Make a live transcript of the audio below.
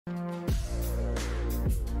So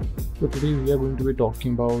today we are going to be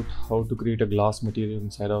talking about how to create a glass material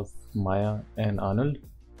inside of Maya and Arnold.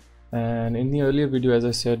 And in the earlier video, as I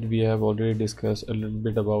said, we have already discussed a little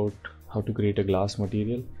bit about how to create a glass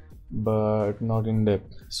material, but not in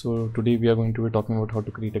depth. So today we are going to be talking about how to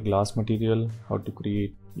create a glass material, how to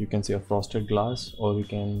create, you can say, a frosted glass, or you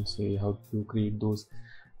can say how to create those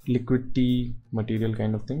liquid tea material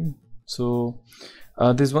kind of thing. So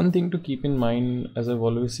there's one thing to keep in mind, as I've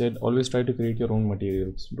always said, always try to create your own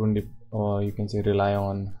materials. Don't you can say rely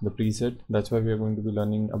on the preset. That's why we are going to be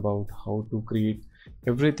learning about how to create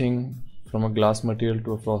everything from a glass material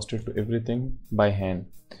to a frosted to everything by hand.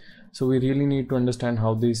 So we really need to understand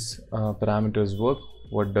how these parameters work,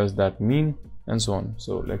 what does that mean, and so on.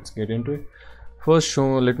 So let's get into it. First,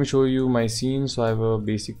 let me show you my scene. So I have a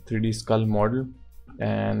basic 3D skull model,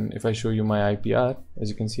 and if I show you my IPR, as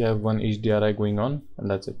you can see, I have one HDRI going on, and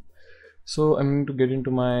that's it. So I'm going to get into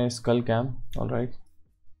my skull cam. All right,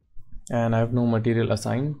 and I have no material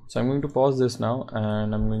assigned, so I'm going to pause this now,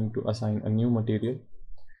 and I'm going to assign a new material,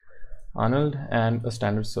 Arnold, and a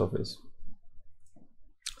standard surface.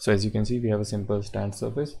 So as you can see, we have a simple standard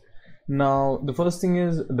surface. Now the first thing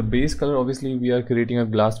is the base color. Obviously we are creating a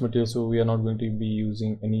glass material, so we are not going to be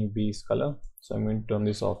using any base color, so I'm going to turn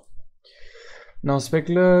this off. Now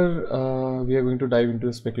specular, we are going to dive into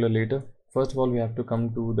the specular later. First of all, we have to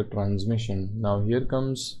come to the transmission. Now here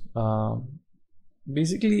comes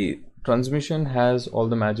basically transmission has all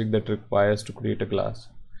the magic that requires to create a glass.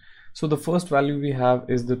 So the first value we have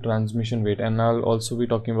is the transmission weight, and I'll also be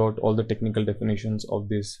talking about all the technical definitions of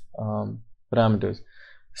these parameters.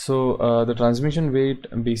 So the transmission weight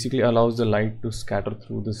basically allows the light to scatter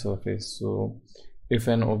through the surface. So if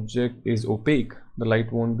an object is opaque, the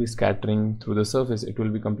light won't be scattering through the surface, it will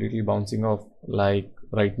be completely bouncing off, like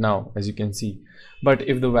right now, as you can see. But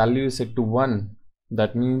if the value is set to 1,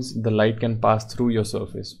 that means the light can pass through your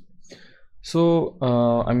surface. So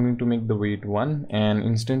I'm going to make the weight 1, and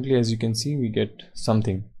instantly, as you can see, we get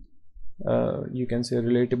something you can say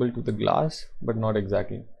relatable to the glass, but not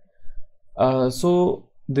exactly. So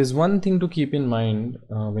there's one thing to keep in mind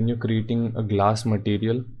when you're creating a glass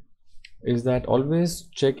material, is that always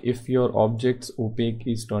check if your object's opaque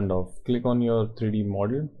is turned off. Click on your 3D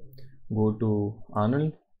model, go to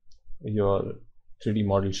Arnold, your 3D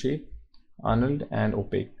model shape, Arnold, and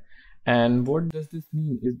opaque. And what does this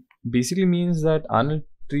mean? It basically means that Arnold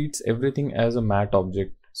treats everything as a matte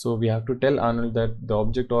object. So we have to tell Arnold that the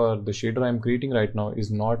object or the shader I'm creating right now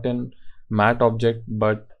is not a matte object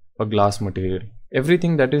but a glass material.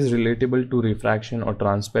 Everything that is relatable to refraction or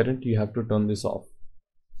transparent, you have to turn this off.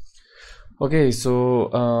 Okay,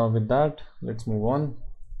 so with that, let's move on.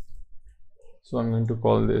 So I'm going to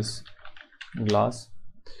call this glass.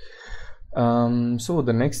 So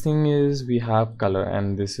the next thing is we have color,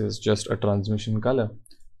 and this is just a transmission color.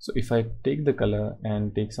 So if I take the color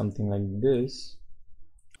and take something like this,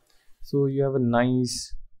 so you have a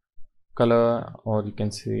nice color, or you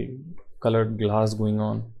can say colored glass going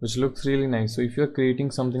on, which looks really nice. So if you're creating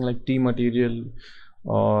something like tea material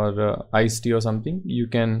or iced tea or something, you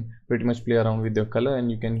can pretty much play around with your color and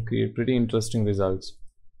you can create pretty interesting results,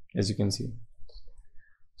 as you can see.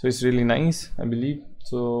 So it's really nice, I believe.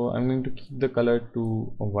 So I'm going to keep the color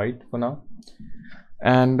to white for now.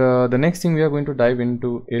 And the next thing we are going to dive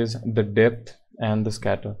into is the depth and the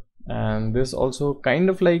scatter. And this also kind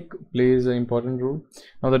of like plays an important role.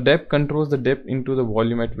 Now the depth controls the depth into the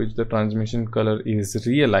volume at which the transmission color is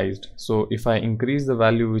realized. So if I increase the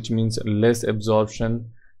value, which means less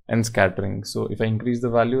absorption and scattering. So if I increase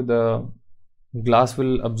the value, the glass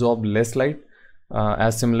will absorb less light,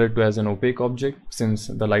 as similar to as an opaque object, since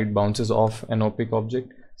the light bounces off an opaque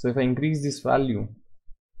object. So if I increase this value,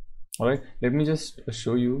 all right, let me just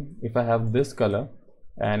show you. If I have this color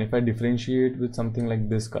and if I differentiate with something like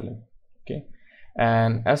this color, okay,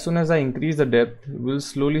 and as soon as I increase the depth, we'll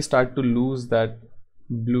slowly start to lose that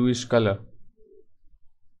bluish color.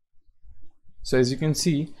 So as you can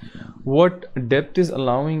see, what depth is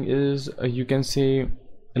allowing is you can say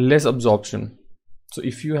less absorption. So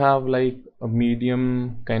if you have like a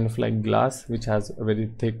medium kind of like glass which has a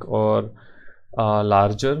very thick or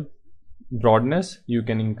larger broadness, you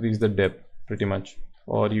can increase the depth pretty much,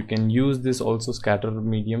 or you can use this also scatter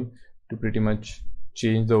medium to pretty much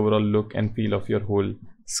change the overall look and feel of your whole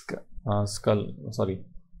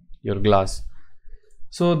your glass.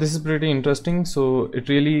 So this is pretty interesting. So it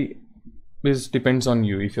really depends on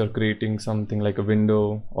you. If you're creating something like a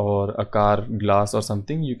window or a car glass or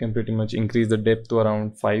something, you can pretty much increase the depth to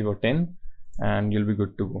around 5 or 10 and you'll be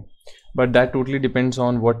good to go. But that totally depends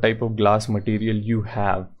on what type of glass material you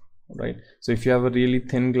have, right? So if you have a really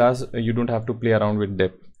thin glass, you don't have to play around with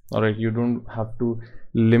depth. All right, you don't have to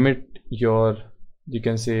limit your, you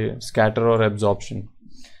can say, scatter or absorption.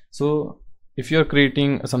 So if you're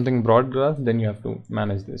creating something broad glass, then you have to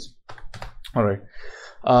manage this. All right,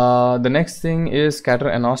 the next thing is scatter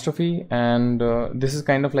anisotropy, and this is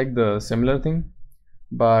kind of like the similar thing,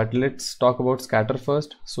 but let's talk about scatter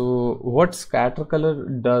first. So what scatter color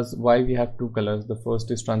does, why we have two colors, the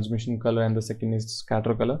first is transmission color and the second is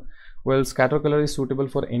scatter color. Well, scatter color is suitable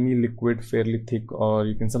for any liquid fairly thick, or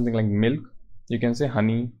you can something like milk, you can say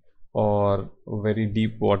honey, or very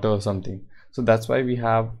deep water or something. So that's why we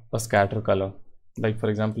have a scatter color. Like for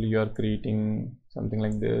example, you are creating something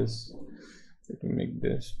like this. Let me make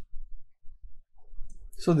this.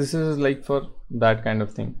 So this is like for that kind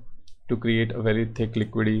of thing, to create a very thick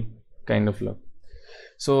liquidy kind of look.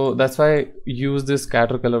 So that's why use this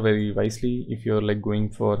scatter color very wisely if you're like going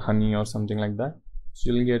for honey or something like that.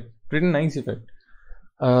 So you'll get pretty nice effect.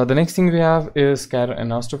 The next thing we have is scatter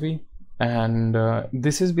anisotropy, and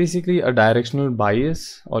this is basically a directional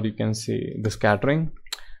bias, or you can say the scattering.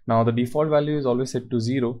 Now the default value is always set to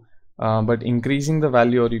 0, but increasing the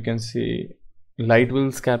value, or you can say light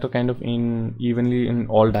will scatter kind of in evenly in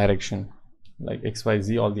all direction, like X, Y,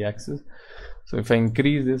 Z, all the axes. So if I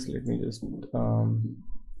increase this, let me just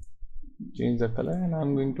change the color, and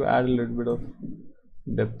I'm going to add a little bit of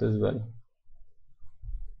depth as well.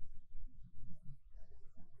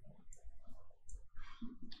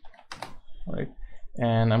 All right,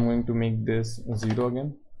 and I'm going to make this 0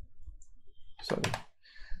 again. Sorry,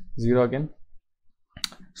 0 again.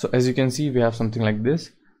 So as you can see, we have something like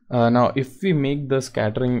this. Now if we make the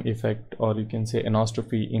scattering effect, or you can say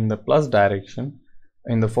anisotropy, in the plus direction,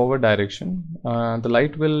 in the forward direction, the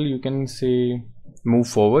light will, you can say, move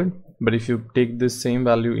forward. But if you take this same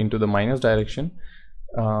value into the minus direction,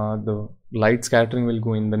 the light scattering will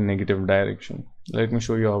go in the negative direction. Let me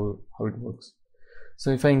show you how it works. So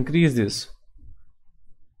if I increase this,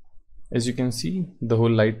 as you can see, the whole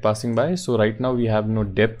light passing by. So right now we have no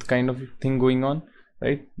depth kind of thing going on,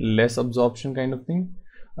 right? Less absorption kind of thing,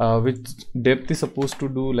 which depth is supposed to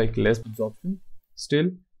do like less absorption. Still,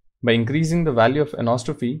 by increasing the value of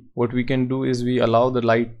anisotropy, what we can do is we allow the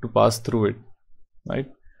light to pass through it,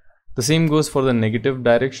 right? The same goes for the negative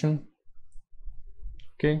direction.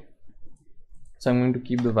 Okay, so I'm going to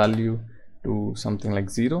keep the value to something like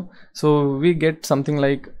 0. So we get something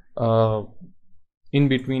like in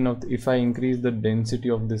between of if I increase the density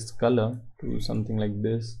of this color to something like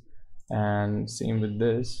this, and same with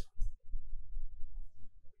this.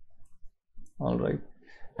 All right,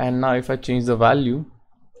 and now if I change the value,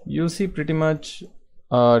 you'll see pretty much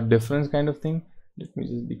a difference kind of thing. Let me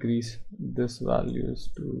just decrease this values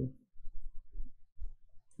to,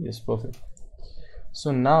 yes, perfect.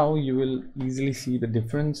 So now you will easily see the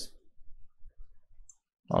difference.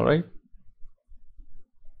 All right,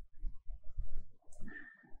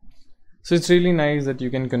 so it's really nice that you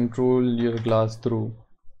can control your glass through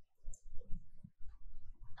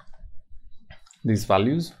these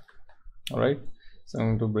values. All right, so I'm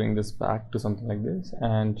going to bring this back to something like this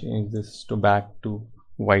and change this to back to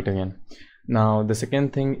white again. Now the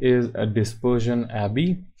second thing is a dispersion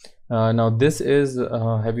AB. Now this is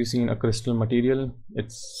have you seen a crystal material?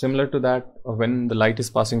 It's similar to that when the light is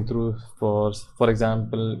passing through. For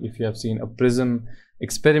example, if you have seen a Prism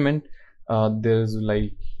Experiment, there's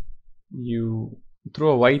like you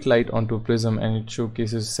throw a white light onto a prism and it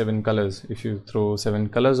showcases 7 colors. If you throw 7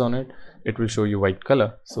 colors on it, it will show you white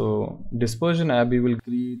color. So dispersion AB will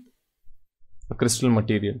create a crystal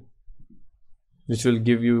material which will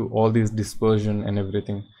give you all this dispersion and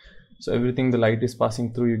everything. So everything the light is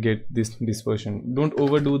passing through, you get this dispersion. Don't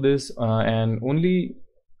overdo this, and only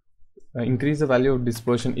increase the value of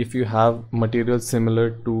dispersion if you have materials similar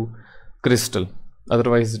to crystal.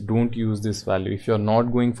 Otherwise don't use this value. If you're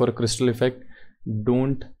not going for a crystal effect,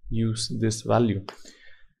 don't use this value.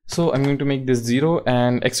 So I'm going to make this 0,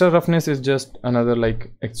 and extra roughness is just another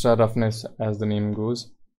like extra roughness, as the name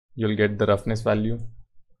goes. You'll get the roughness value,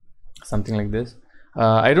 something like this.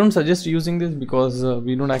 I don't suggest using this because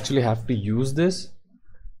we don't actually have to use this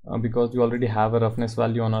because we already have a roughness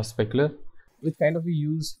value on our specular, which kind of we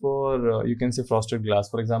use for you can say frosted glass.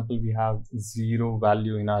 For example, we have 0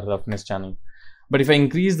 value in our roughness channel, but if I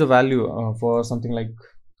increase the value for something like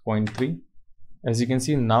 0.3, as you can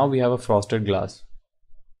see, now we have a frosted glass.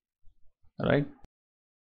 All right,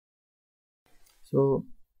 so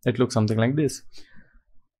it looks something like this.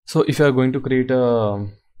 So if you are going to create a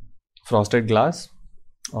frosted glass,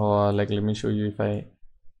 or like, let me show you, if I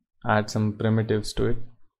add some primitives to it,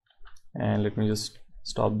 and let me just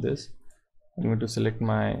stop this. I'm going to select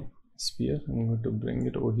my sphere. I'm going to bring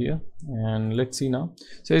it over here and let's see now.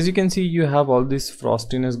 So as you can see, you have all this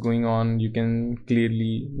frostiness going on. You can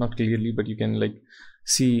clearly, not clearly, but you can like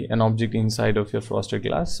see an object inside of your frosted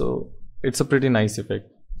glass. So it's a pretty nice effect.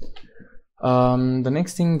 The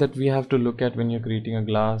next thing that we have to look at when you're creating a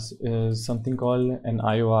glass is something called an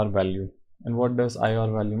IOR value. And what does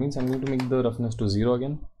IOR value means? I'm going to make the roughness to 0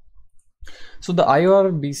 again. So the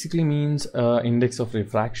IOR basically means index of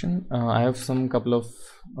refraction. I have some couple of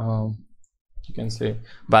you can say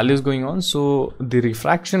values going on. So the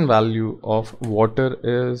refraction value of water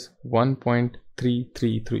is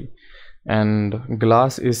 1.333 and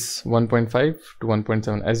glass is 1.5 to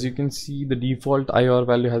 1.7. As you can see, the default IOR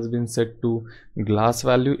value has been set to glass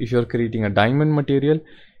value. If you're creating a diamond material,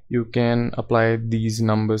 you can apply these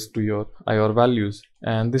numbers to your IOR values,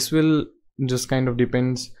 and this will just kind of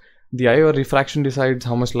depends. The IOR refraction decides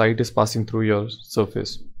how much light is passing through your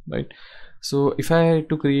surface, right? So if I had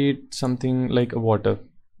to create something like a water,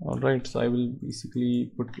 all right, so I will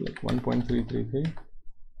basically put like 1.333,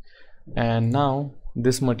 and now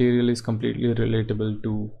this material is completely relatable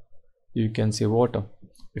to, you can say, water.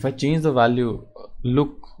 If I change the value,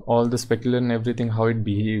 look all the specular and everything, how it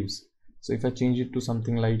behaves. So if I change it to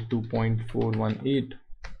something like 2.418,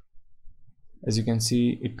 as you can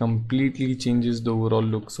see, it completely changes the overall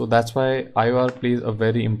look. So that's why IOR plays a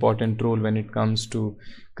very important role when it comes to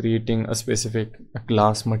creating a specific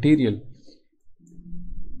glass material.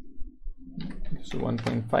 So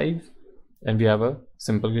 1.5, and we have a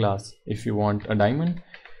simple glass. If you want a diamond,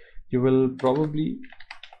 you will probably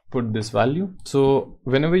put this value. So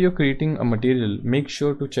whenever you're creating a material, make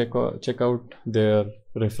sure to check out their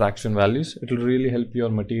refraction values. It will really help your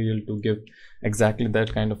material to give exactly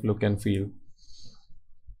that kind of look and feel.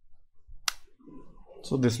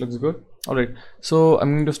 So this looks good. All right, so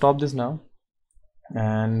I'm going to stop this now,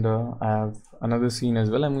 and I have another scene as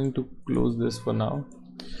well. I'm going to close this for now.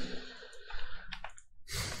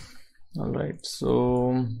 All right,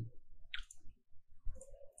 so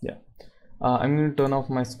yeah, I'm going to turn off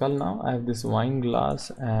my skull now. I have this wine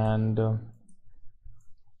glass and a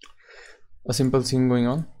simple scene going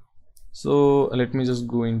on. So let me just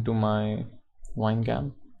go into my wine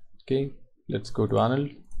cam. Okay, let's go to Arnold,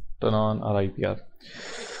 turn on our IPR.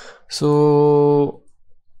 So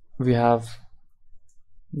we have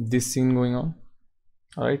this scene going on.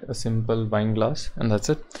 All right, a simple wine glass, and that's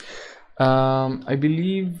it. I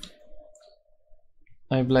believe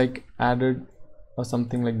I've like added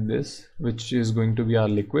something like this, which is going to be our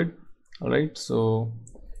liquid. All right, so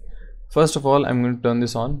first of all, I'm going to turn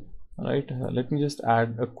this on. All right, let me just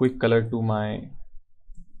add a quick color to my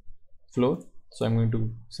floor. So I'm going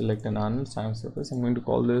to select an Arnold sand surface. I'm going to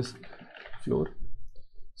call this floor,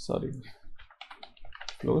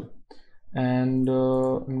 and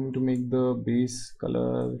I'm going to make the base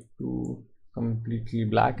color to completely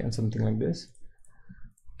black and something like this.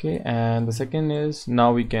 Okay, and the second is,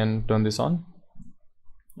 now we can turn this on.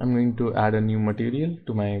 I'm going to add a new material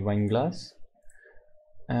to my wine glass,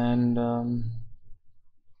 and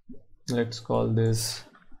let's call this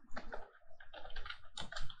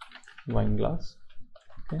wine glass.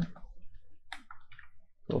 Okay,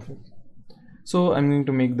 perfect. So I'm going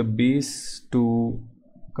to make the base to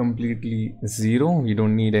completely 0. We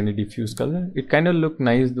don't need any diffuse color. It kind of look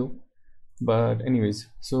nice though, but anyways.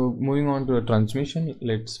 So moving on to a transmission,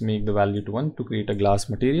 let's make the value to 1 to create a glass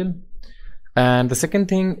material. And the second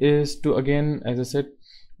thing is to, again, as I said,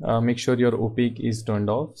 make sure your opaque is turned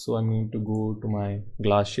off. So I'm going to go to my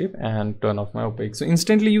glass shape and turn off my opaque. So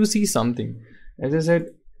instantly you see something. As I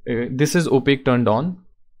said, this is opaque turned on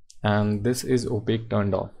and this is opaque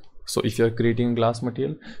turned off. So if you're creating glass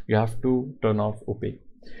material, you have to turn off opaque.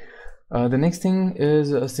 The next thing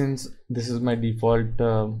is, since this is my default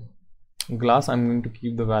glass, I'm going to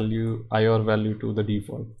keep the value, IOR value, to the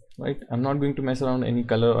default, right? I'm not going to mess around any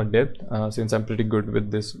color or depth since I'm pretty good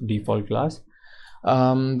with this default glass.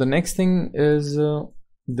 The next thing is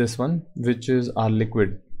this one, which is our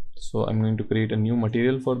liquid. So I'm going to create a new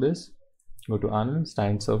material for this. Go to Arnold,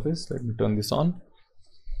 stand surface. Let me turn this on,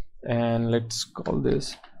 and let's call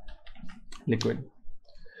this liquid.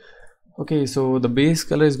 Okay, so the base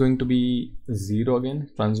color is going to be 0 again,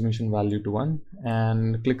 transmission value to 1,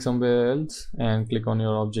 and click somewhere else and click on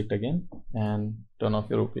your object again and turn off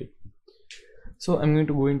your opaque. So I'm going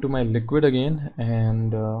to go into my liquid again,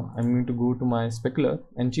 and I'm going to go to my specular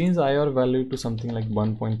and change the IOR value to something like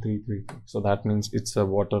 1.33. So that means it's a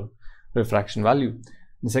water refraction value.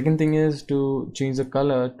 The second thing is to change the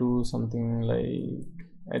color to something like,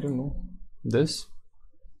 I don't know, this.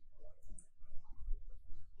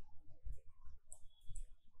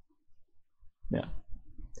 Yeah.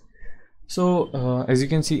 So as you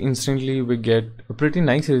can see, instantly we get a pretty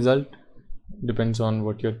nice result. Depends on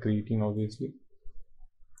what you're creating, obviously.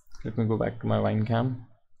 Let me go back to my wine cam.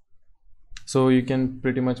 So you can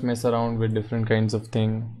pretty much mess around with different kinds of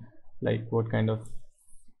thing, like what kind of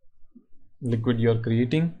liquid you're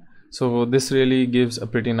creating. So this really gives a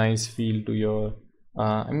pretty nice feel to your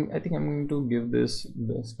I think I'm going to give this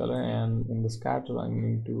color, and in the scatter I'm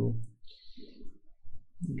going to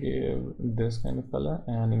give this kind of color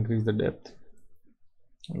and increase the depth.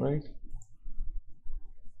 All right.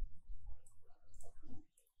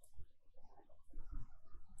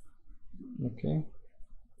 Okay,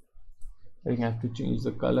 I think I have to change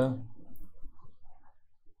the color.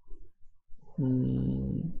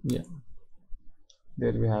 Yeah,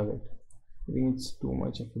 there we have it. I think it's too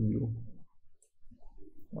much of a blue.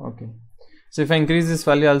 Okay, so if I increase this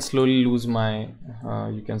value, I'll slowly lose my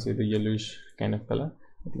you can say the yellowish kind of color.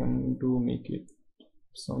 I think I'm going to make it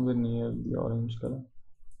somewhere near the orange color,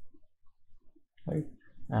 right,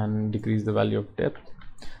 and decrease the value of depth.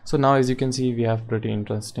 So now as you can see, we have pretty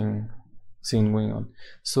interesting scene going on.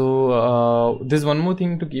 So there's one more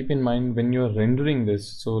thing to keep in mind when you're rendering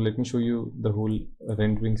this. So let me show you the whole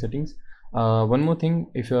rendering settings. One more thing,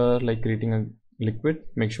 if you're like creating a liquid,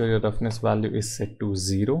 make sure your roughness value is set to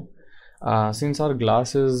 0. Since our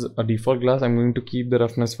glass is a default glass, I'm going to keep the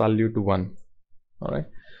roughness value to 1. All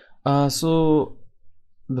right. So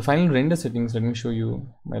the final render settings, let me show you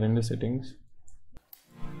my render settings.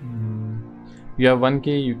 You have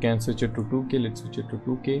 1K, you can switch it to 2K. Let's switch it to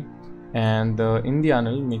 2K. And in the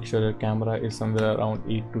Arnold, make sure your camera is somewhere around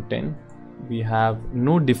 8 to 10. We have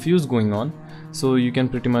no diffuse going on, so you can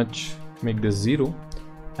pretty much make this 0.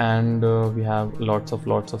 And we have lots of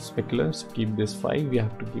specular, so keep this 5. We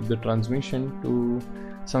have to keep the transmission to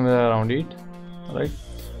somewhere around 8. All right,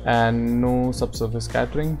 and no subsurface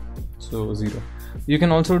scattering, so 0. You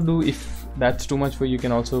can also do, if that's too much for you,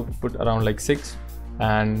 can also put around like 6.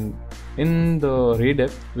 And in the ray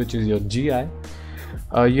depth, which is your GI,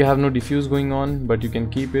 you have no diffuse going on, but you can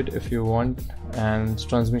keep it if you want, and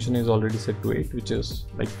transmission is already set to 8, which is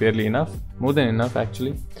like fairly enough, more than enough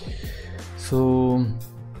actually. So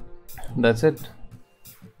that's it.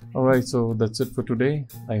 Alright, so that's it for today.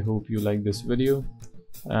 I hope you like this video,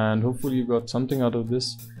 and hopefully you got something out of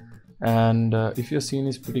this. And if your scene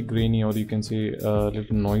is pretty grainy, or you can say a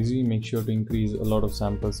little noisy, make sure to increase a lot of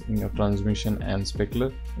samples in your transmission and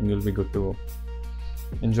specular, and you'll be good to go.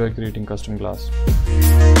 Enjoy creating custom glass.